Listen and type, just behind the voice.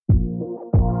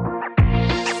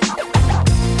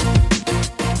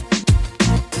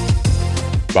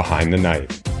Behind the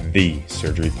Knife, the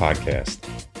surgery podcast.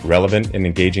 Relevant and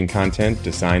engaging content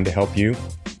designed to help you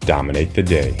dominate the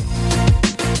day.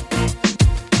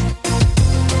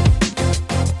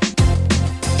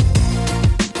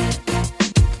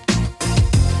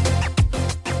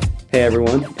 Hey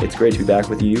everyone, it's great to be back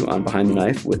with you on Behind the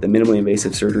Knife with the minimally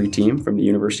invasive surgery team from the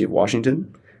University of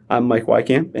Washington. I'm Mike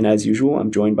Wykamp, and as usual,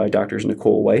 I'm joined by Drs.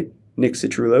 Nicole White, Nick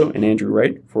Citrullo, and Andrew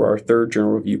Wright for our third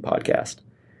Journal Review podcast.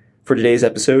 For today's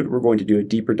episode, we're going to do a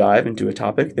deeper dive into a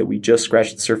topic that we just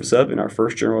scratched the surface of in our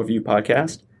first Journal Review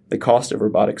podcast, the cost of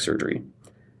robotic surgery.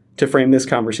 To frame this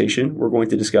conversation, we're going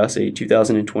to discuss a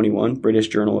 2021 British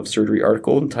Journal of Surgery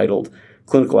article entitled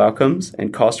Clinical Outcomes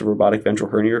and Cost of Robotic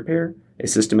Ventral Hernia Repair, a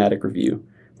Systematic Review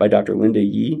by Dr. Linda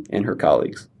Yee and her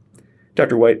colleagues.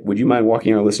 Dr. White, would you mind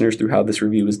walking our listeners through how this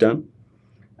review was done?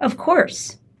 Of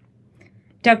course.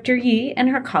 Dr. Yee and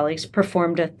her colleagues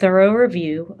performed a thorough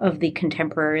review of the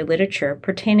contemporary literature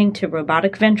pertaining to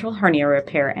robotic ventral hernia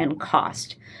repair and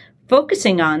cost,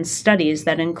 focusing on studies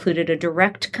that included a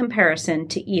direct comparison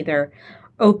to either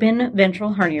open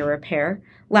ventral hernia repair,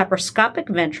 laparoscopic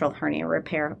ventral hernia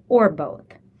repair, or both.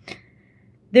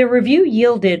 Their review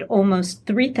yielded almost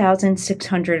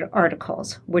 3,600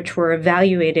 articles, which were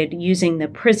evaluated using the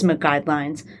PRISMA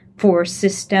guidelines for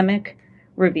systemic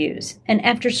reviews, and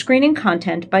after screening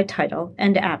content by title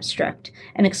and abstract,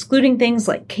 and excluding things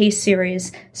like case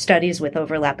series, studies with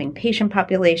overlapping patient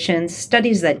populations,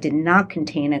 studies that did not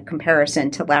contain a comparison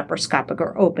to laparoscopic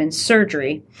or open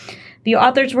surgery, the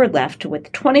authors were left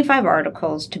with 25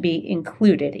 articles to be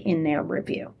included in their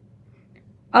review.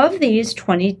 Of these,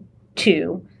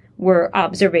 22 were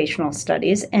observational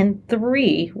studies and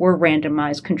 3 were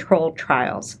randomized controlled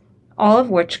trials, all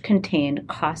of which contained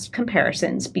cost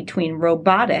comparisons between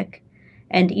robotic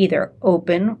and either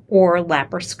open or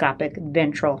laparoscopic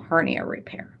ventral hernia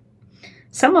repair,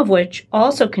 some of which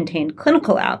also contained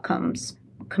clinical outcomes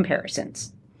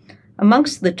comparisons.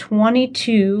 Amongst the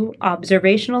 22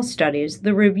 observational studies,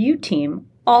 the review team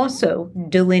also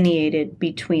delineated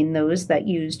between those that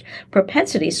used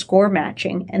propensity score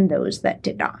matching and those that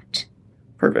did not.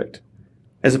 Perfect.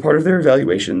 As a part of their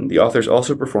evaluation, the authors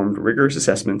also performed rigorous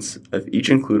assessments of each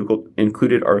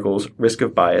included article's risk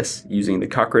of bias using the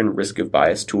Cochrane Risk of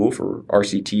Bias tool for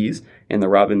RCTs and the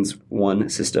Robbins 1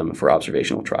 system for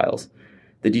observational trials.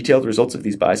 The detailed results of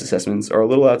these bias assessments are a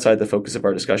little outside the focus of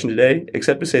our discussion today,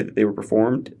 except to say that they were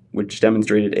performed, which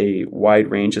demonstrated a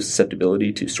wide range of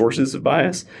susceptibility to sources of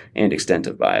bias and extent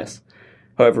of bias.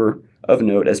 However, of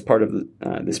note, as part of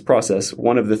this process,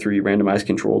 one of the 3 randomized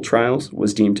controlled trials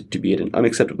was deemed to be at an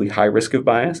unacceptably high risk of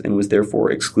bias and was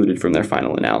therefore excluded from their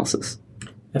final analysis.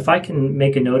 If I can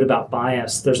make a note about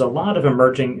bias, there's a lot of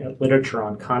emerging literature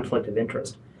on conflict of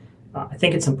interest. I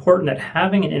think it's important that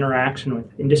having an interaction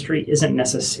with industry isn't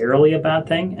necessarily a bad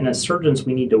thing, and as surgeons,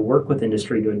 we need to work with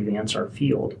industry to advance our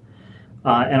field.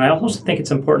 And I also think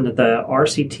it's important that the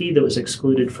RCT that was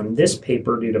excluded from this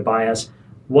paper due to bias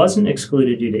wasn't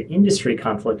excluded due to industry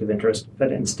conflict of interest,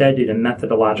 but instead due to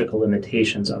methodological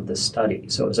limitations of the study.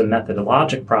 So it was a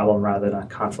methodologic problem rather than a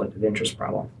conflict of interest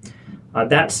problem.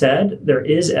 That said, there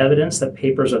is evidence that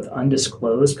papers with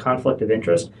undisclosed conflict of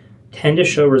interest tend to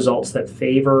show results that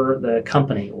favor the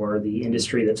company or the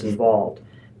industry that's involved,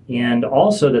 and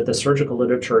also that the surgical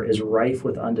literature is rife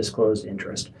with undisclosed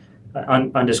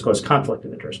conflict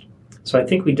of interest. So I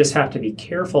think we just have to be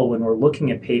careful when we're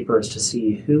looking at papers to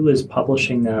see who is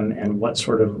publishing them and what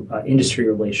sort of industry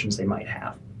relations they might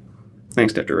have.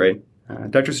 Thanks, Dr. Wright.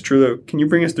 Dr. Citrullo, can you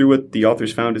bring us through what the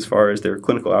authors found as far as their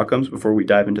clinical outcomes before we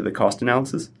dive into the cost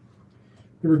analysis?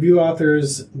 The review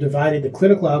authors divided the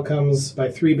clinical outcomes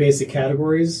by 3 basic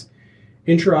categories: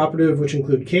 intraoperative, which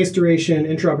include case duration,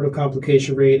 intraoperative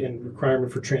complication rate, and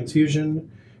requirement for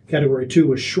transfusion. Category 2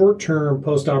 was short-term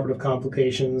postoperative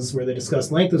complications, where they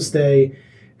discussed length of stay,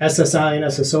 SSI and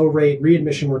SSO rate,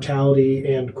 readmission mortality,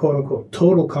 and quote-unquote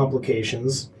total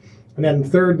complications. And then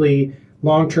thirdly,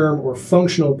 long-term or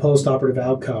functional postoperative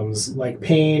outcomes like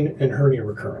pain and hernia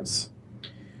recurrence.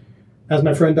 As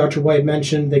my friend Dr. White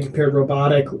mentioned, they compared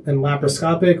robotic and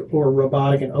laparoscopic or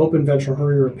robotic and open ventral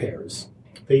hernia repairs.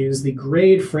 They used the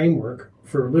GRADE framework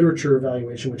for literature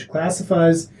evaluation, which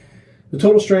classifies the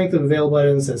total strength of available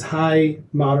evidence as high,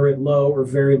 moderate, low, or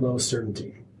very low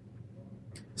certainty.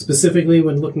 Specifically,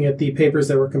 when looking at the papers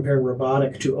that were comparing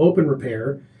robotic to open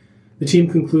repair, the team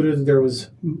concluded that there was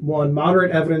 1,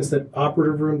 moderate evidence that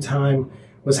operative room time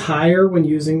was higher when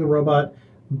using the robot,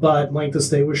 but length of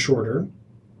stay was shorter.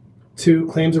 2,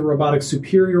 claims of robotic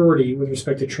superiority with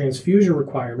respect to transfusion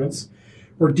requirements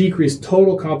or decreased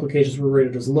total complications were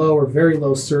rated as low or very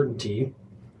low certainty.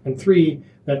 And 3,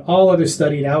 that all other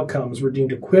studied outcomes were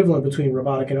deemed equivalent between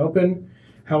robotic and open.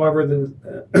 However,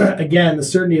 the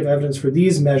certainty of evidence for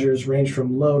these measures ranged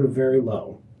from low to very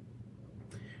low.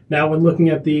 Now, when looking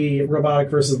at the robotic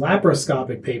versus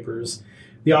laparoscopic papers,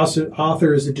 the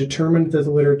authors determined that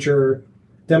the literature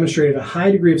demonstrated a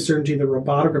high degree of certainty that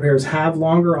robotic repairs have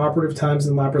longer operative times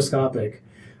than laparoscopic,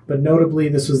 but notably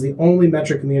this was the only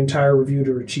metric in the entire review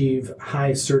to achieve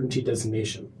high certainty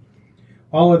designation.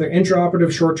 All other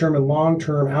intraoperative short-term and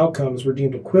long-term outcomes were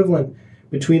deemed equivalent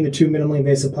between the two minimally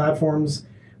invasive platforms,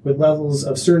 with levels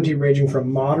of certainty ranging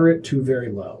from moderate to very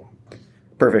low.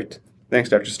 Perfect. Thanks,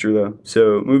 Dr. Citrullo.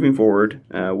 So moving forward,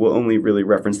 we'll only really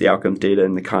reference the outcomes data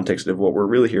in the context of what we're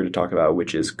really here to talk about,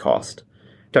 which is cost.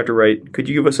 Dr. Wright, could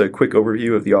you give us a quick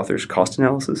overview of the author's cost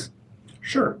analysis?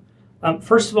 Sure.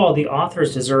 First of all, the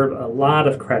authors deserve a lot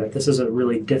of credit. This is a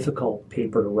really difficult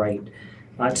paper to write.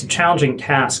 It's a challenging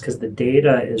task because the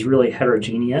data is really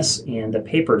heterogeneous and the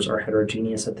papers are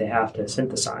heterogeneous that they have to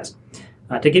synthesize.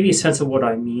 To give you a sense of what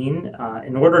I mean,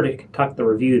 in order to conduct the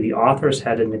review, the authors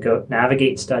had to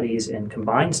navigate studies and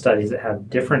combine studies that have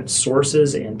different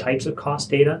sources and types of cost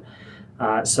data.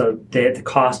 So the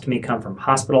cost may come from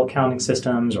hospital accounting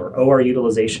systems or OR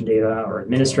utilization data or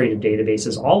administrative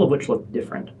databases, all of which look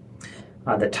different.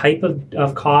 The type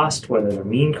of cost, whether they're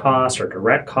mean costs or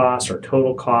direct costs or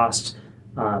total costs,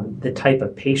 the type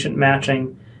of patient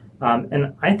matching.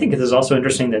 And I think it is also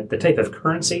interesting that the type of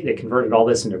currency, they converted all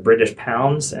this into British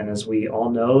pounds. And as we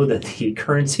all know, that the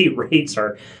currency rates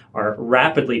are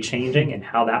rapidly changing and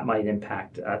how that might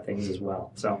impact things as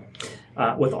well. So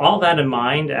with all that in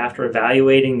mind, after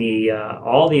evaluating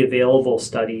all the available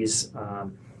studies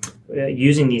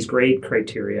using these grade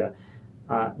criteria,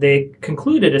 they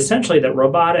concluded essentially that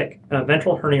robotic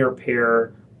ventral hernia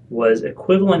repair was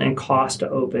equivalent in cost to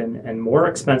open and more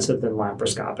expensive than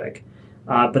laparoscopic.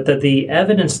 But that the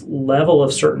evidence level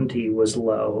of certainty was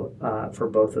low for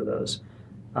both of those.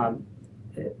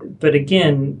 But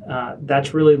again,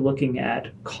 that's really looking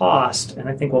at cost, and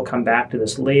I think we'll come back to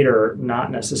this later,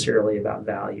 not necessarily about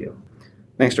value.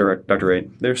 Thanks, Dr. Wright.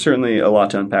 There's certainly a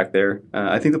lot to unpack there.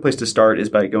 I think the place to start is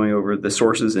by going over the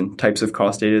sources and types of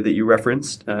cost data that you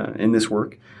referenced in this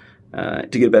work to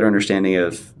get a better understanding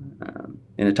of,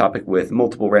 in a topic with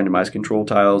multiple randomized control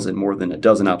trials and more than a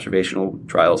dozen observational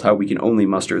trials, how we can only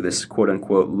muster this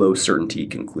quote-unquote low certainty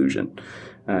conclusion.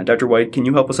 Dr. White, can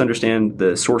you help us understand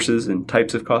the sources and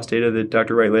types of cost data that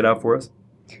Dr. Wright laid out for us?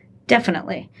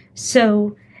 Definitely.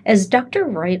 So, as Dr.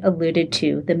 Wright alluded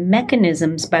to, the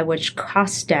mechanisms by which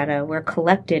cost data were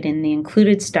collected in the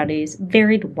included studies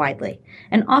varied widely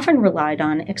and often relied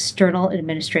on external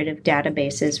administrative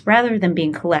databases rather than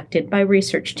being collected by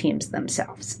research teams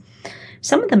themselves.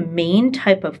 Some of the main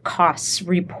type of costs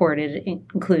reported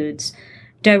includes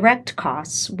direct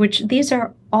costs, which these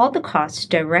are all the costs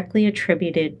directly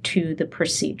attributed to the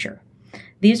procedure.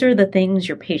 These are the things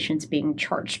your patient's being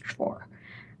charged for,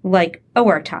 like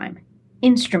OR time,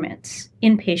 instruments,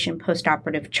 inpatient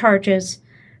postoperative charges,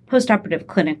 postoperative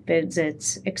clinic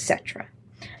visits, etc.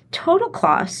 Total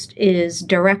cost is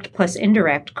direct plus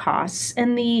indirect costs,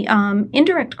 and the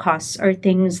indirect costs are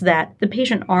things that the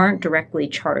patient aren't directly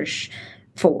charged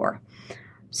for.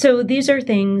 So these are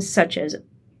things such as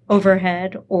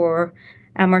overhead or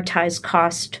amortized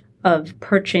cost of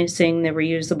purchasing the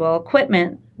reusable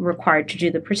equipment required to do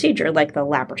the procedure, like the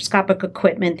laparoscopic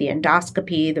equipment, the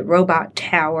endoscopy, the robot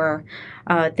tower,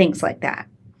 things like that.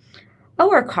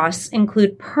 OR costs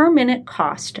include per minute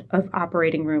cost of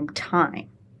operating room time.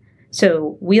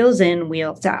 So wheels in,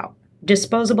 wheels out,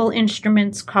 disposable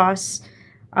instruments costs,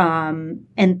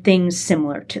 and things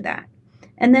similar to that.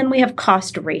 And then we have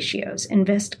cost ratios.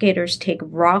 Investigators take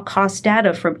raw cost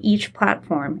data from each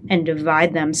platform and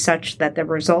divide them such that the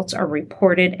results are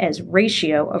reported as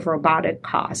ratio of robotic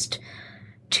cost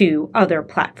to other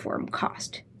platform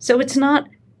cost. So it's not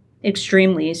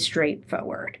extremely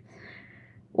straightforward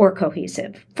or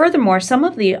cohesive. Furthermore, some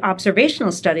of the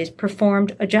observational studies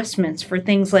performed adjustments for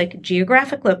things like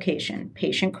geographic location,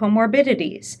 patient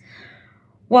comorbidities,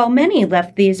 while many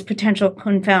left these potential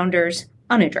confounders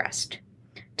unaddressed.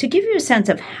 To give you a sense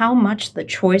of how much the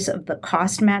choice of the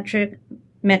cost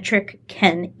metric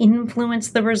can influence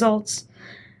the results,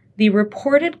 the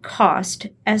reported cost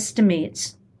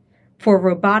estimates for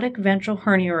robotic ventral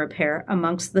hernia repair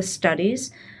amongst the studies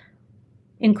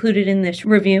included in this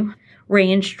review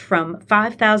ranged from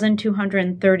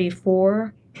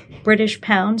 5,234 British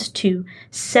pounds to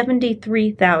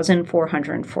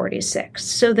 73,446.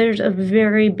 So there's a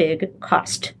very big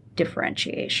cost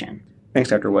differentiation. Thanks,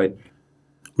 Dr. White.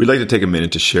 We'd like to take a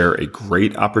minute to share a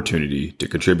great opportunity to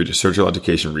contribute to surgical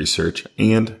education research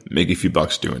and make a few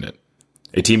bucks doing it.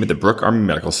 A team at the Brooke Army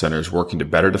Medical Center is working to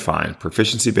better define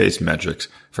proficiency-based metrics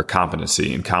for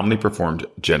competency in commonly performed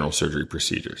general surgery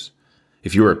procedures.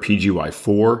 If you are a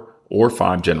PGY4 or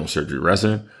 5 general surgery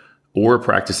resident, or a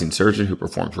practicing surgeon who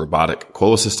performs robotic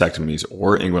cholecystectomies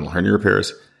or inguinal hernia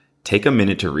repairs, take a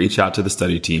minute to reach out to the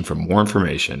study team for more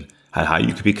information on how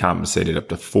you could be compensated up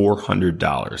to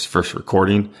 $400 for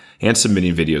recording and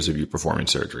submitting videos of you performing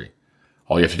surgery.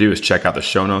 All you have to do is check out the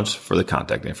show notes for the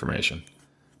contact information.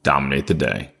 Dominate the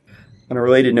day. On a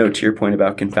related note to your point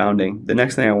about confounding, the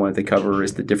next thing I wanted to cover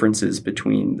is the differences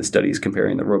between the studies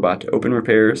comparing the robot to open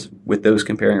repairs with those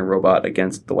comparing a robot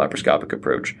against the laparoscopic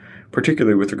approach,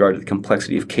 particularly with regard to the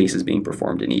complexity of cases being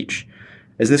performed in each.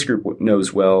 As this group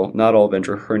knows well, not all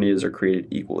ventral hernias are created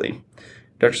equally.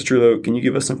 Dr. Citrullo, can you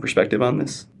give us some perspective on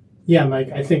this? Yeah, Mike,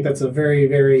 I think that's a very,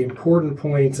 very important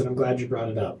point, and I'm glad you brought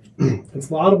it up. It's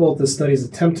laudable that the study is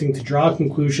attempting to draw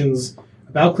conclusions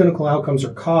about clinical outcomes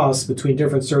or costs between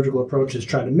different surgical approaches,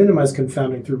 try to minimize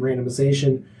confounding through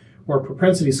randomization or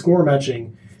propensity score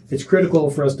matching. It's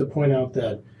critical for us to point out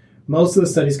that most of the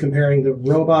studies comparing the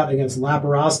robot against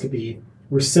laparoscopy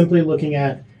were simply looking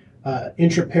at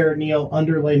intraperitoneal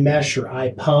underlay mesh or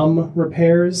IPUM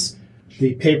repairs.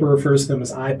 The paper refers to them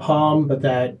as IPOM, but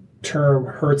that term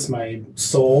hurts my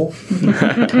soul.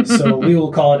 So we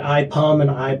will call it IPUM and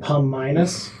IPUM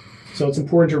minus. So it's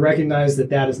important to recognize that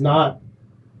that is not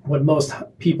what most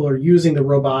people are using the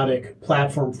robotic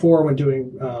platform for when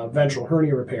doing ventral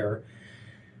hernia repair.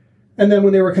 And then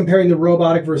when they were comparing the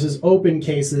robotic versus open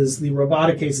cases, the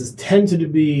robotic cases tended to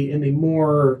be in the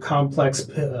more complex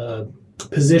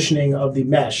positioning of the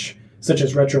mesh, such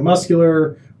as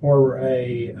retromuscular or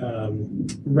a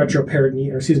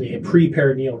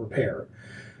preperitoneal repair.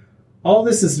 All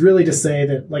this is really to say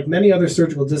that, like many other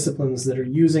surgical disciplines that are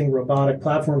using robotic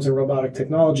platforms and robotic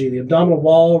technology, the abdominal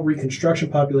wall reconstruction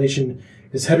population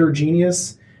is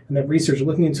heterogeneous, and that research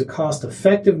looking into cost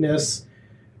effectiveness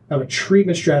of a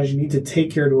treatment strategy need to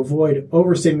take care to avoid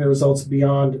overstating the results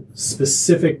beyond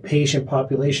specific patient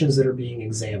populations that are being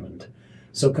examined.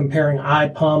 So comparing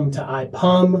IPUM to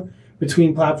IPUM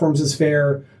between platforms is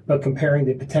fair, but comparing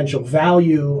the potential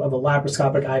value of a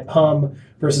laparoscopic IPUM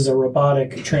versus a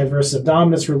robotic transversus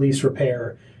abdominis release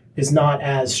repair is not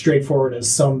as straightforward as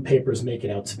some papers make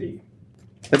it out to be.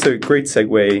 That's a great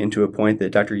segue into a point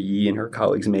that Dr. Yee and her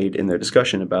colleagues made in their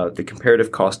discussion about the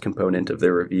comparative cost component of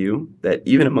their review, that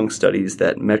even among studies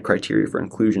that met criteria for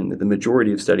inclusion, that the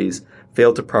majority of studies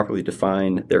failed to properly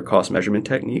define their cost measurement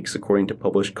techniques according to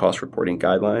published cost reporting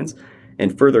guidelines,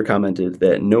 and further commented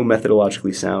that no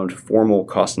methodologically sound formal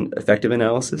cost-effective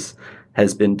analysis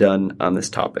has been done on this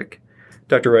topic.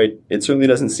 Dr. Wright, it certainly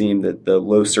doesn't seem that the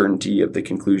low certainty of the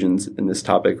conclusions in this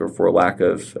topic are for lack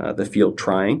of the field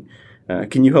trying.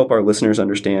 Can you help our listeners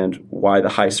understand why the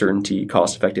high certainty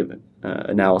cost-effective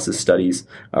analysis studies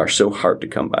are so hard to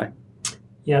come by?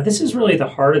 Yeah, this is really the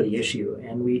heart of the issue,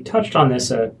 and we touched on this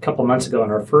a couple months ago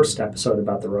in our first episode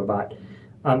about the robot.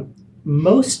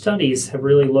 Most studies have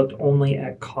really looked only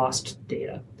at cost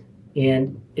data.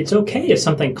 And it's okay if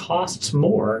something costs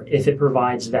more if it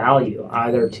provides value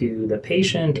either to the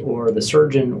patient or the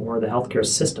surgeon or the healthcare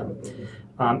system.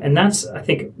 And that's, I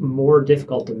think, more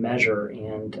difficult to measure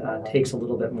and takes a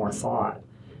little bit more thought.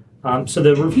 So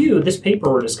the review, this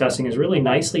paper we're discussing, has really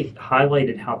nicely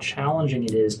highlighted how challenging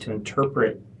it is to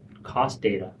interpret cost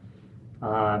data.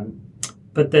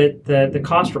 But the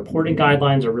cost reporting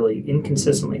guidelines are really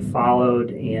inconsistently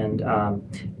followed, and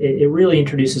it really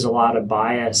introduces a lot of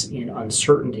bias and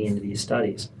uncertainty into these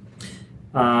studies.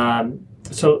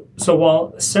 So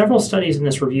while several studies in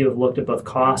this review have looked at both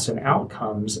costs and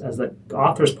outcomes, as the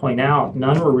authors point out,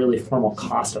 none were really formal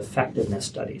cost effectiveness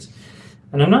studies.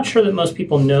 And I'm not sure that most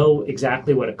people know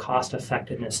exactly what a cost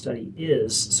effectiveness study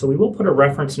is, so we will put a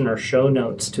reference in our show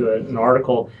notes to an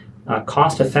article,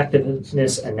 Cost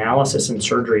Effectiveness Analysis in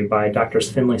Surgery by Drs.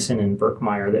 Finlayson and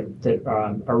Birkmeyer that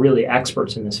are really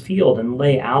experts in this field and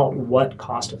lay out what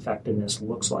cost effectiveness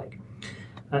looks like.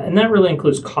 And that really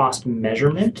includes cost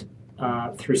measurement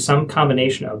through some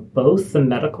combination of both the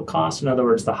medical costs, in other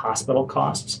words, the hospital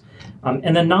costs,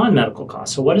 and the non-medical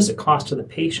costs. So what does it cost to the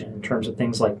patient in terms of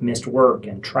things like missed work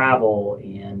and travel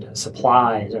and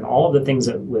supplies and all of the things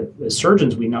that as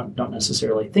surgeons we don't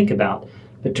necessarily think about,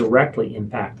 but directly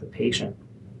impact the patient.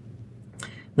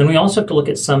 Then we also have to look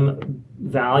at some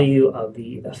value of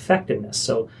the effectiveness.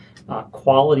 So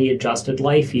quality adjusted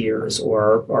life years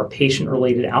or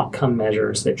patient-related outcome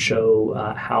measures that show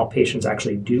how patients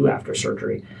actually do after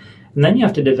surgery. And then you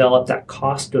have to develop that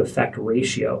cost to effect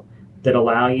ratio that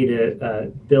allow you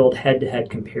to build head-to-head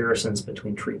comparisons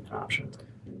between treatment options.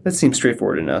 That seems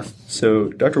straightforward enough. So,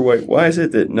 Dr. White, why is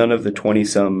it that none of the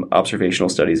 20-some observational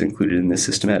studies included in this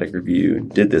systematic review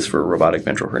did this for robotic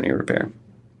ventral hernia repair?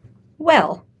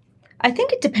 Well, I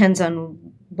think it depends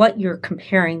on what you're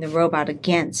comparing the robot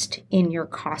against in your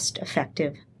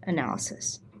cost-effective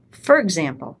analysis. For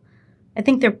example, I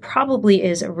think there probably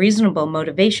is a reasonable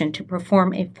motivation to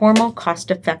perform a formal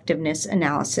cost-effectiveness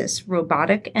analysis,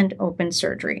 robotic and open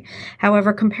surgery.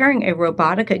 However, comparing a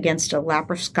robotic against a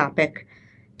laparoscopic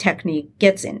technique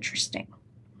gets interesting.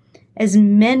 As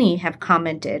many have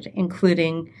commented,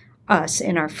 including us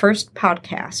in our first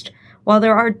podcast, while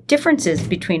there are differences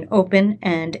between open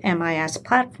and MIS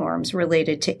platforms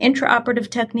related to intraoperative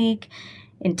technique,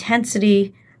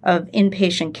 intensity of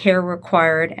inpatient care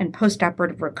required, and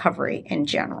postoperative recovery in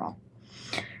general.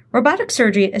 Robotic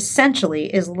surgery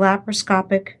essentially is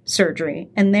laparoscopic surgery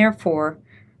and therefore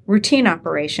routine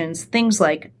operations, things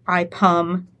like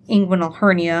IPUM, inguinal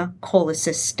hernia,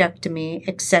 cholecystectomy,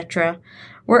 etc.,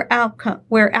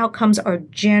 where outcomes are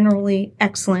generally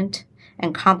excellent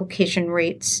and complication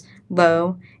rates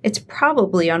low, it's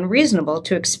probably unreasonable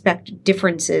to expect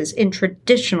differences in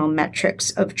traditional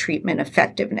metrics of treatment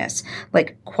effectiveness,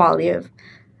 like quality of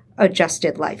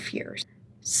adjusted life years.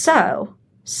 So,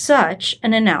 such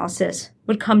an analysis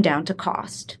would come down to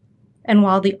cost. And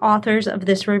while the authors of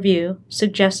this review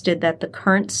suggested that the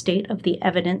current state of the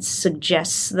evidence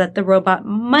suggests that the robot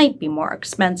might be more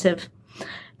expensive,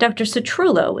 Dr.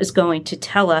 Citrullo is going to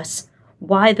tell us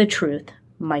why the truth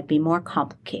might be more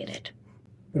complicated.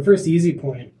 The first easy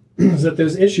point is that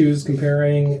there's issues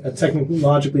comparing a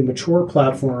technologically mature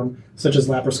platform, such as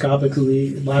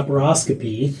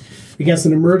laparoscopy, against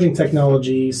an emerging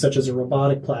technology, such as a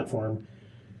robotic platform,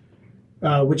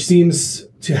 which seems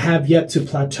to have yet to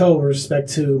plateau with respect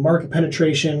to market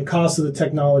penetration, cost of the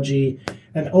technology,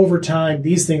 and over time,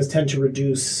 these things tend to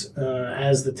reduce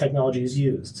as the technology is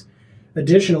used.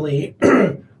 Additionally,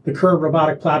 the current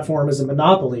robotic platform is a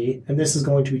monopoly, and this is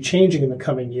going to be changing in the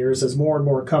coming years as more and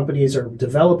more companies are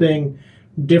developing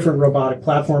different robotic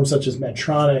platforms such as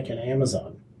Medtronic and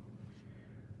Amazon.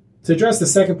 To address the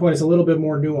second point, it's a little bit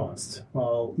more nuanced.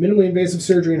 While minimally invasive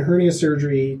surgery and hernia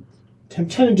surgery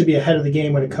tended to be ahead of the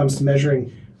game when it comes to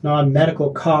measuring non-medical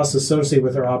costs associated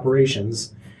with our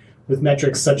operations, with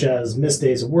metrics such as missed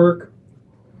days of work,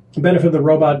 the benefit of the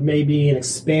robot may be in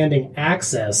expanding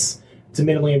access to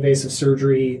minimally invasive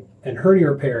surgery and hernia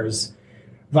repairs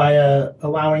via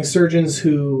allowing surgeons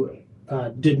who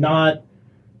did not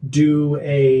do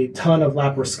a ton of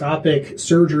laparoscopic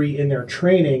surgery in their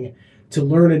training to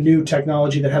learn a new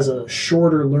technology that has a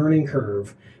shorter learning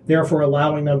curve, therefore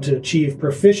allowing them to achieve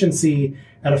proficiency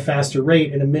at a faster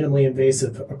rate in a minimally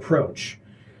invasive approach.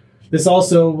 This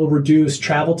also will reduce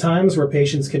travel times where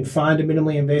patients can find a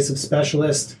minimally invasive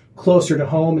specialist closer to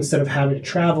home instead of having to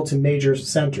travel to major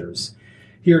centers.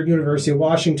 Here at University of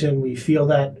Washington, we feel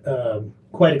that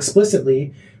quite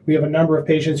explicitly. We have a number of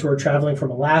patients who are traveling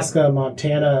from Alaska,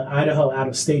 Montana, Idaho, out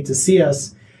of state to see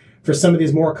us for some of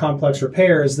these more complex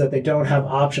repairs that they don't have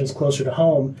options closer to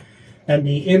home. And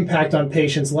the impact on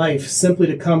patients' life simply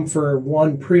to come for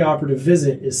one preoperative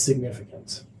visit is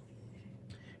significant.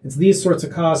 It's these sorts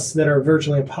of costs that are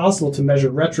virtually impossible to measure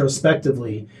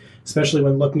retrospectively, especially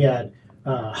when looking at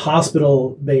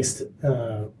hospital-based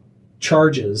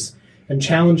charges, and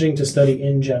challenging to study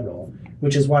in general,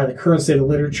 which is why the current state of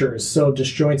literature is so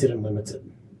disjointed and limited.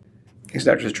 Thanks,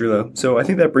 Dr. Citrullo. So I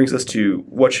think that brings us to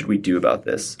what should we do about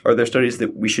this? Are there studies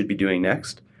that we should be doing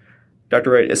next?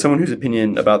 Dr. Wright, as someone whose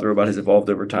opinion about the robot has evolved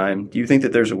over time, do you think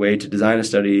that there's a way to design a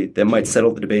study that might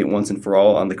settle the debate once and for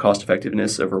all on the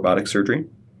cost-effectiveness of robotic surgery?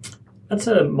 That's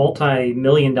a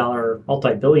multi-billion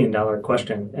dollar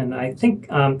question. And I think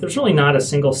there's really not a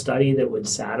single study that would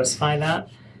satisfy that.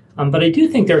 But I do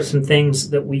think there are some things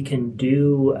that we can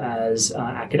do as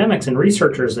academics and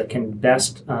researchers that can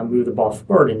best move the ball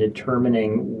forward in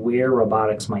determining where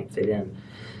robotics might fit in.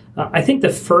 I think the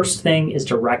first thing is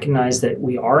to recognize that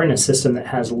we are in a system that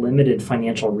has limited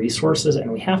financial resources,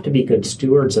 and we have to be good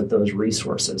stewards of those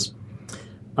resources.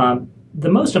 The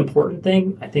most important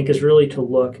thing, I think, is really to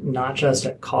look not just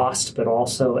at cost, but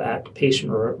also at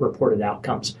patient-reported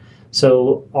outcomes.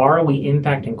 So are we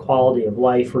impacting quality of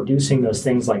life, reducing those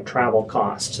things like travel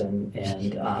costs and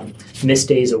missed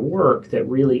days of work that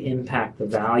really impact the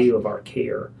value of our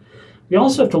care? We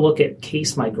also have to look at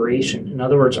case migration. In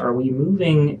other words, are we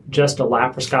moving just a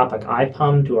laparoscopic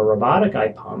IPUM to a robotic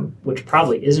IPUM, which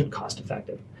probably isn't cost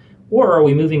effective? Or are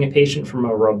we moving a patient from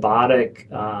a robotic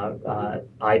moving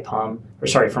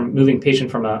a patient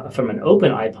from an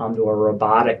open IPUM to a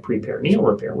robotic preperitoneal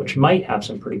repair, which might have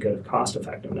some pretty good cost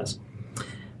effectiveness.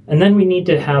 And then we need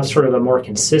to have sort of a more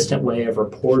consistent way of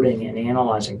reporting and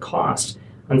analyzing costs.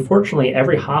 Unfortunately,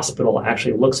 every hospital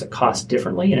actually looks at costs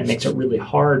differently, and it makes it really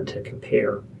hard to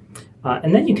compare.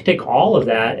 And then you can take all of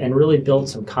that and really build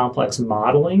some complex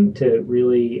modeling to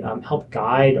really help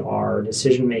guide our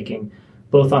decision-making,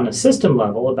 both on a system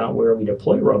level about where we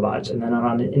deploy robots, and then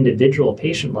on an individual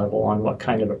patient level on what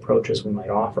kind of approaches we might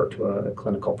offer to a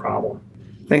clinical problem.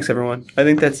 Thanks, everyone. I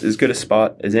think that's as good a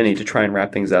spot as any to try and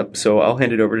wrap things up, so I'll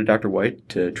hand it over to Dr. White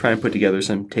to try and put together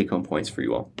some take-home points for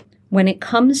you all. When it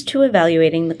comes to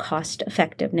evaluating the cost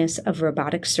effectiveness of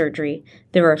robotic surgery,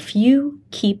 there are a few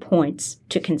key points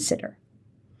to consider.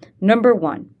 Number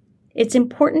one, it's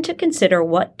important to consider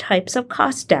what types of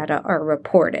cost data are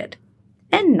reported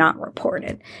and not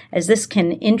reported, as this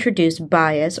can introduce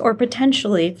bias or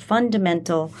potentially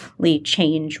fundamentally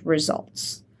change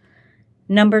results.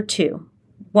 Number two,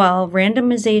 while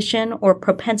randomization or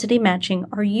propensity matching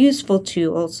are useful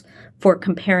tools for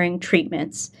comparing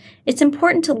treatments, it's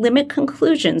important to limit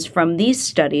conclusions from these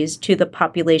studies to the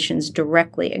populations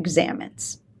directly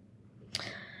examined.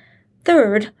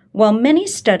 Third, while many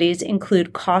studies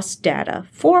include cost data,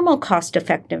 formal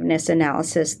cost-effectiveness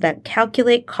analysis that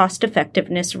calculate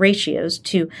cost-effectiveness ratios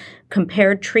to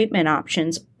compared treatment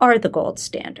options are the gold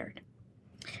standard.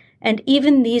 And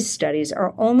even these studies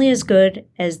are only as good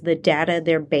as the data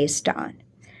they're based on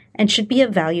and should be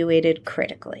evaluated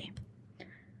critically.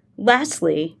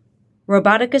 Lastly,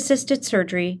 robotic-assisted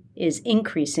surgery is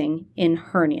increasing in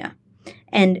hernia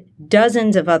and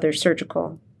dozens of other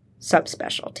surgical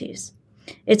subspecialties.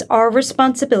 It's our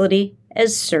responsibility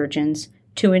as surgeons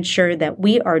to ensure that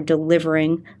we are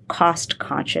delivering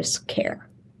cost-conscious care.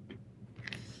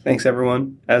 Thanks,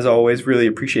 everyone. As always, really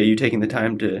appreciate you taking the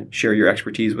time to share your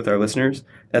expertise with our listeners.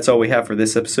 That's all we have for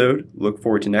this episode. Look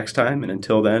forward to next time, and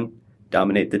until then,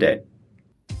 dominate the day.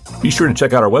 Be sure to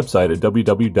check out our website at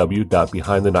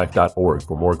www.behindtheknife.org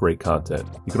for more great content.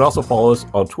 You can also follow us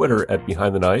on Twitter at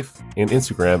Behind the Knife and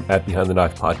Instagram at Behind the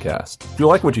Knife Podcast. If you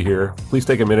like what you hear, please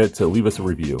take a minute to leave us a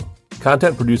review.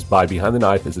 Content produced by Behind the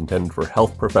Knife is intended for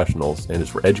health professionals and is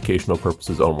for educational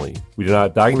purposes only. We do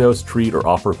not diagnose, treat, or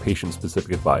offer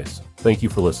patient-specific advice. Thank you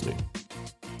for listening.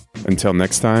 Until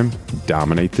next time,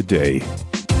 dominate the day.